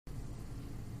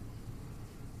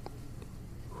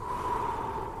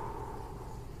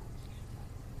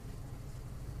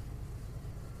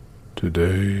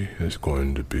Today is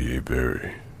going to be a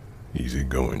very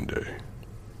easygoing day.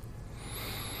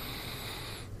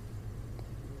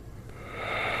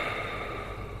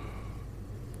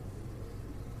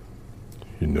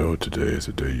 You know today is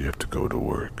the day you have to go to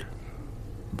work,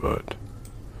 but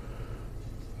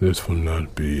this will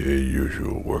not be a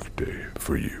usual work day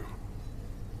for you.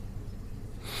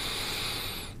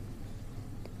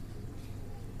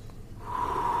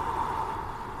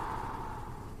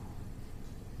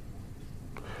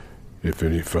 If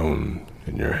any phone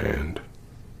in your hand,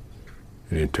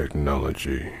 any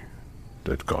technology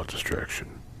that causes distraction,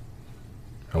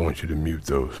 I want you to mute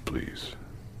those, please.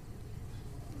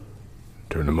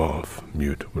 Turn them off,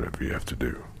 mute whatever you have to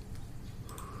do.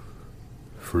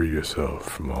 Free yourself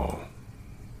from all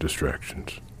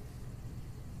distractions.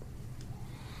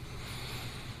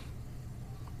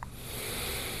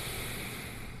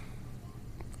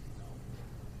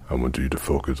 I want you to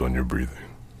focus on your breathing.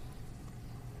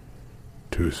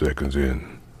 2 seconds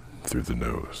in through the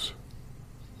nose.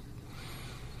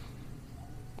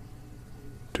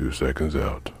 2 seconds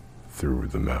out through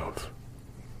the mouth.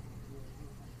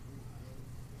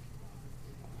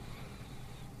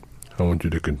 I want you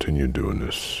to continue doing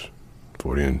this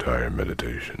for the entire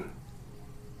meditation.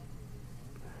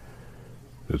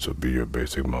 This will be your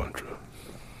basic mantra.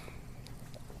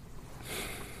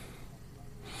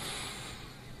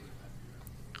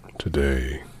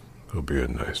 Today will be a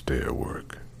nice day at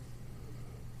work.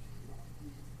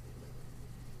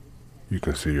 You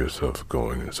can see yourself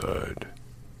going inside.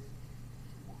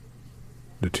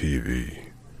 The TV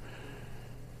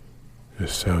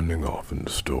is sounding off in the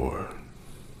store,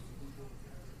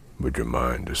 but your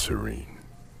mind is serene.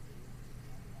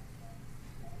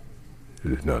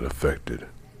 It is not affected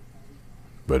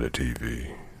by the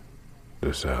TV,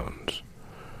 the sounds,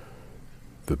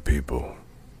 the people.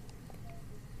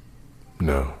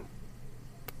 No.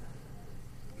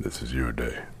 This is your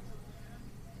day.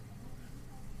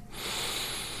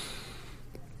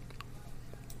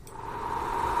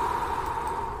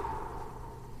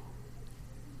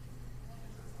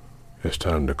 It's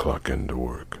time to clock into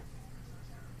work.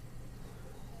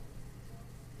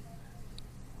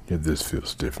 Yet this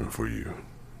feels different for you.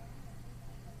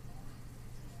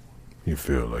 You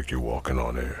feel like you're walking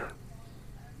on air.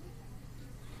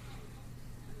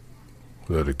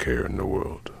 Without a care in the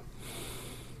world.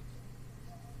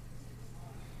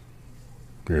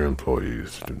 Your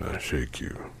employees do not shake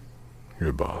you.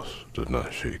 Your boss does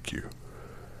not shake you.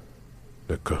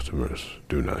 The customers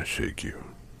do not shake you.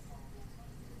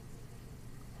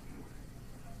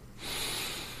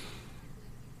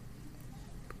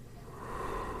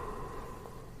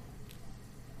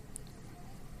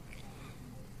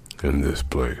 In this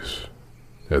place,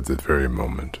 at this very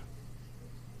moment,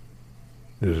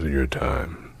 this is your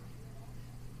time.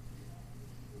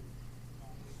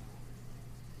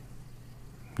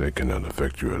 They cannot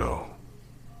affect you at all.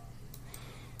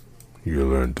 You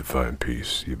learn to find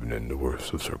peace even in the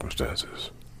worst of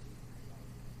circumstances.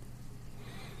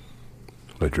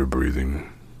 Let your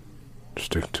breathing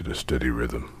stick to the steady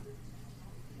rhythm.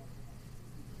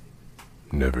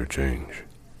 Never change.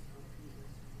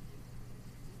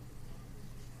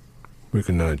 We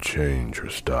cannot change or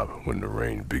stop when the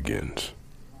rain begins.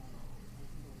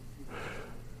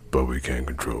 But we can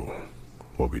control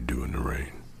what we do in the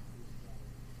rain.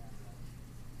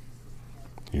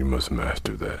 You must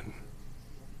master that.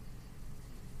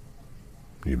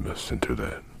 You must center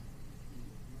that.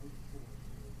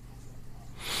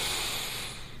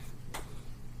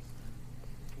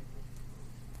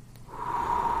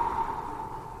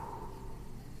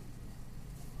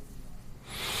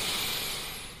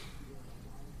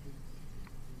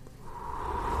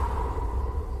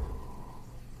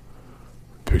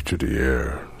 Picture the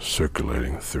air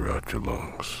circulating throughout your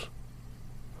lungs.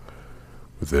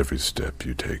 With every step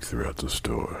you take throughout the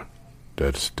store,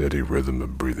 that steady rhythm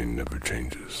of breathing never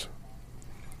changes.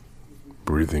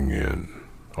 Breathing in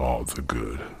all the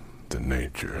good, the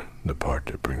nature, the part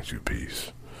that brings you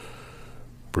peace.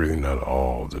 Breathing out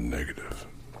all the negative.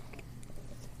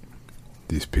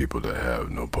 These people that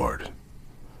have no part,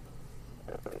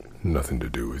 nothing to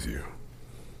do with you.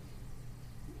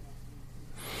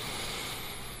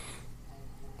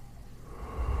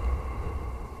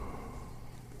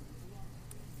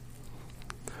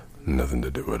 Nothing to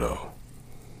do at all.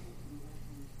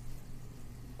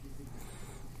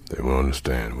 They won't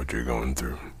understand what you're going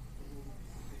through,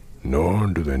 nor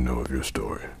do they know of your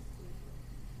story.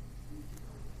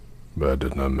 But it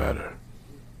does not matter.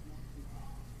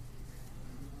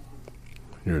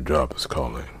 Your job is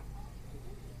calling,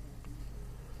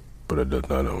 but it does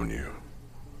not own you.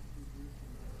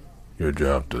 Your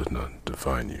job does not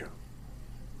define you.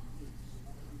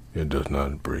 It does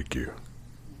not break you.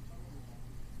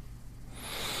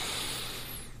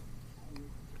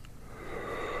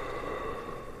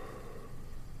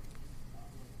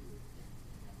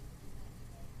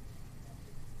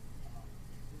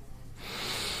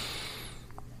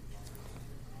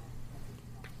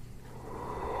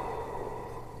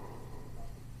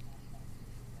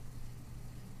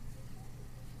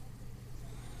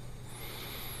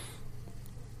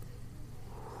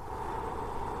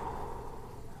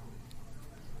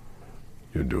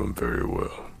 You're doing very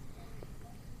well.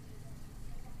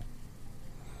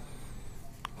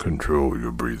 Control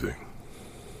your breathing.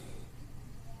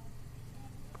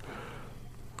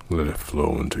 Let it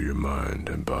flow into your mind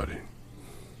and body.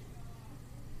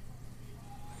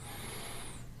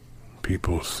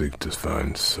 People seek to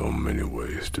find so many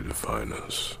ways to define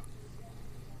us.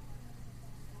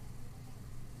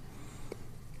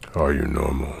 Are you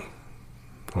normal?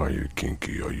 Are you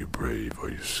kinky? Are you brave? Are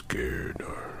you scared?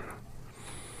 Or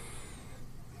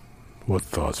what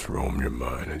thoughts roam your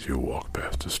mind as you walk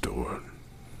past the store?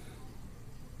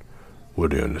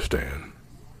 Would they understand?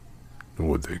 And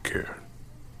would they care?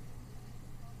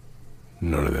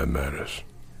 None of that matters.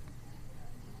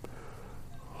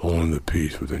 Only the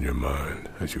peace within your mind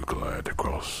as you glide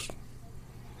across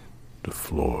the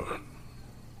floor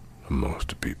amongst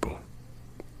the people.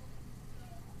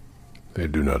 They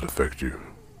do not affect you.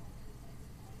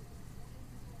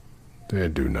 They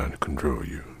do not control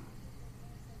you.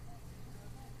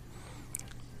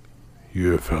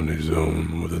 You have found a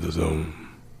zone within the zone.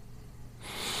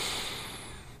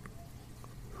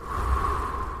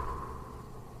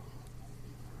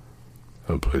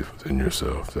 A place within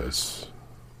yourself that's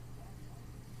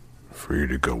free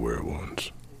to go where it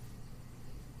wants.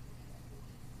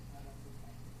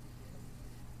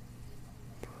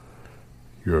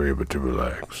 You're able to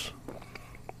relax.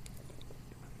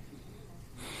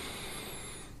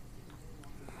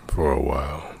 For a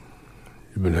while,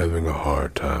 you've been having a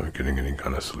hard time getting any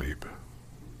kind of sleep.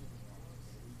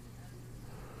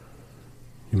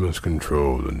 You must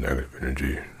control the negative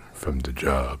energy from the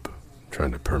job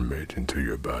trying to permeate into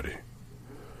your body.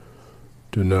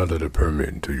 Do not let it permeate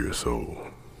into your soul.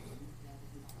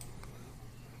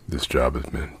 This job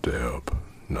is meant to help,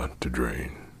 not to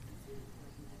drain.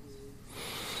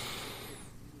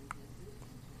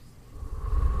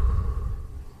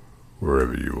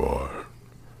 Wherever you are,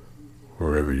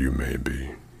 wherever you may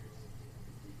be,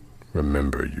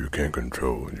 remember you can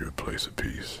control your place of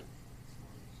peace.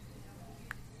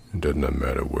 It does not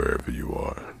matter wherever you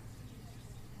are.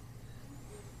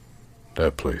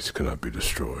 That place cannot be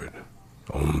destroyed,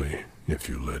 only if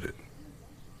you let it.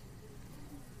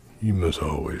 You must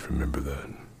always remember that.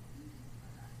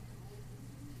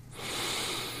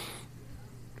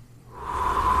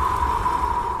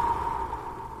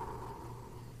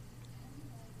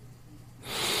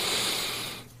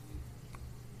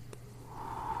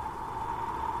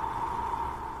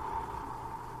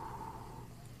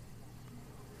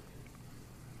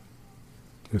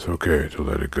 It's okay to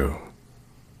let it go.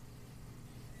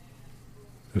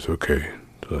 It's okay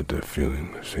to let that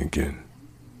feeling sink in.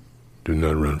 Do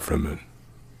not run from it.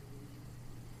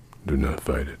 Do not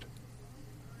fight it.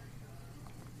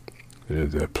 It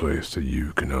is that place that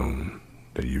you can own,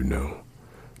 that you know,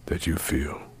 that you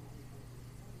feel.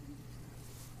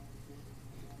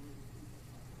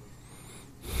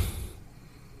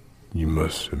 You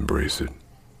must embrace it.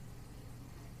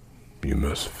 You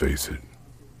must face it.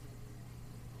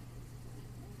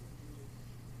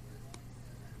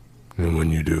 And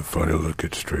when you do finally look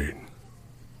it straight,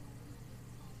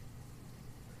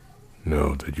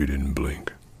 know that you didn't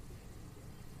blink.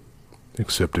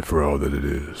 Accept it for all that it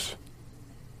is.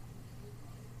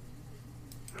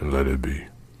 And let it be.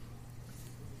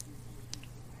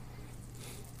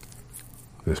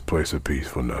 This place of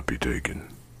peace will not be taken.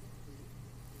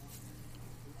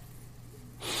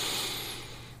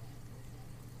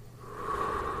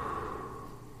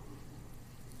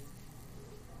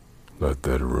 Let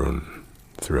that run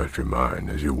throughout your mind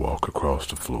as you walk across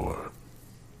the floor.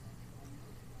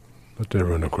 Let that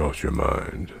run across your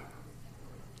mind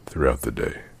throughout the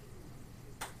day.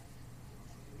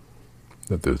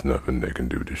 That there's nothing they can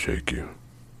do to shake you.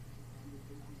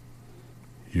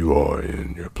 You are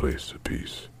in your place of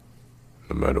peace,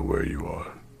 no matter where you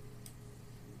are.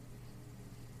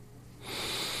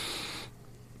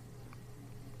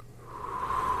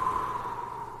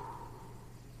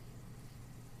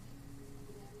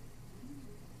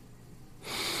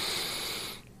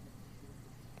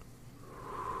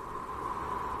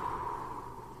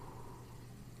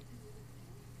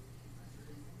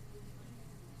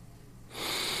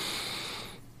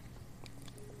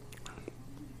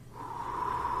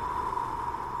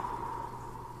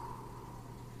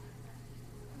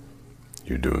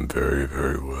 You're doing very,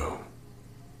 very well.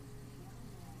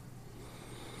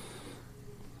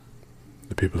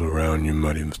 The people around you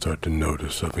might even start to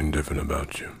notice something different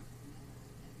about you.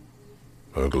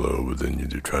 A glow within you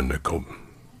they're trying to cope,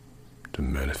 to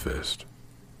manifest,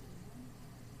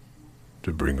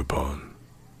 to bring upon.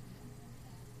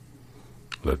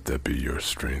 Let that be your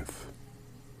strength.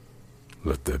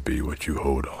 Let that be what you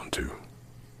hold on to.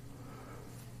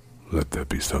 Let that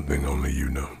be something only you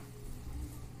know.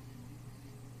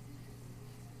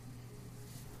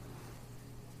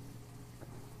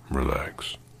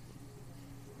 Relax.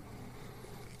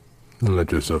 And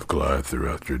let yourself glide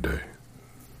throughout your day.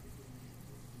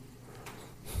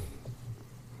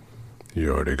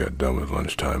 You already got done with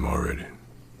lunchtime already.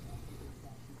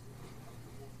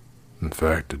 In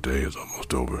fact, the day is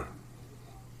almost over.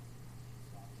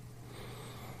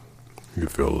 You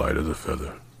feel light as a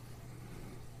feather.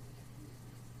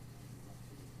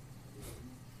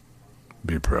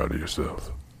 Be proud of yourself.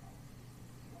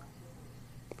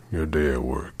 Your day at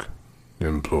work, the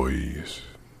employees,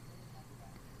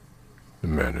 the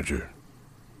manager,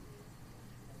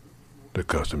 the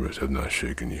customers have not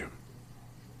shaken you.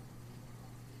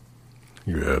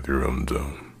 You have your own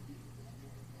zone.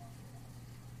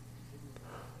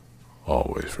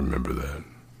 Always remember that.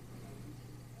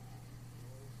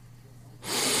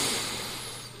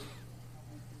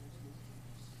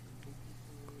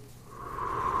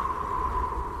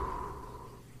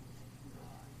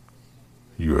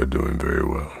 You are doing very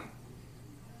well.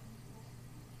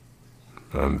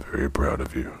 I'm very proud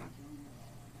of you.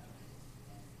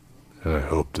 And I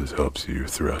hope this helps you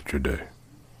throughout your day.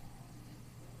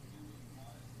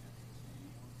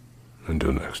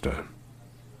 Until next time.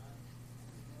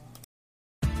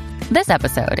 This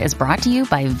episode is brought to you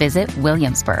by Visit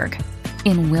Williamsburg.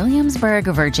 In Williamsburg,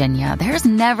 Virginia, there's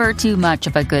never too much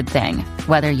of a good thing.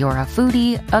 Whether you're a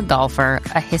foodie, a golfer,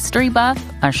 a history buff,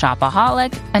 a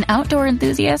shopaholic, an outdoor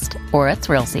enthusiast, or a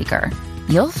thrill seeker,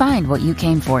 you'll find what you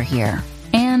came for here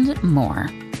and more.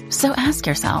 So ask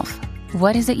yourself,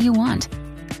 what is it you want?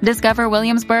 Discover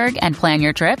Williamsburg and plan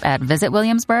your trip at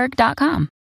visitwilliamsburg.com.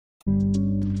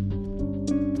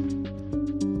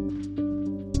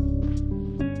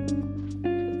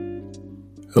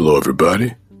 Hello,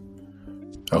 everybody.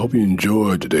 I hope you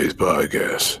enjoyed today's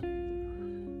podcast.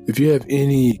 If you have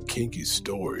any kinky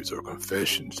stories or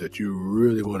confessions that you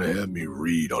really want to have me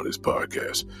read on this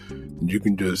podcast, you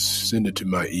can just send it to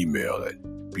my email at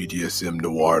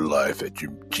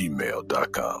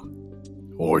bdsmnoirlife@gmail.com.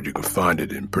 Or you can find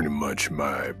it in pretty much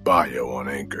my bio on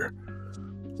Anchor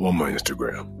or my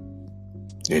Instagram.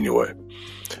 Anyway,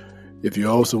 if you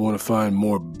also want to find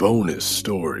more bonus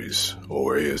stories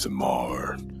or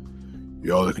ASMR,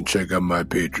 y'all can check out my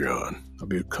Patreon. I'll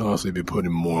be constantly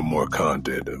putting more and more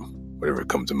content of whatever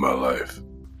comes in my life.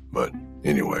 But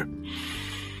anyway,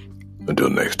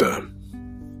 until next time.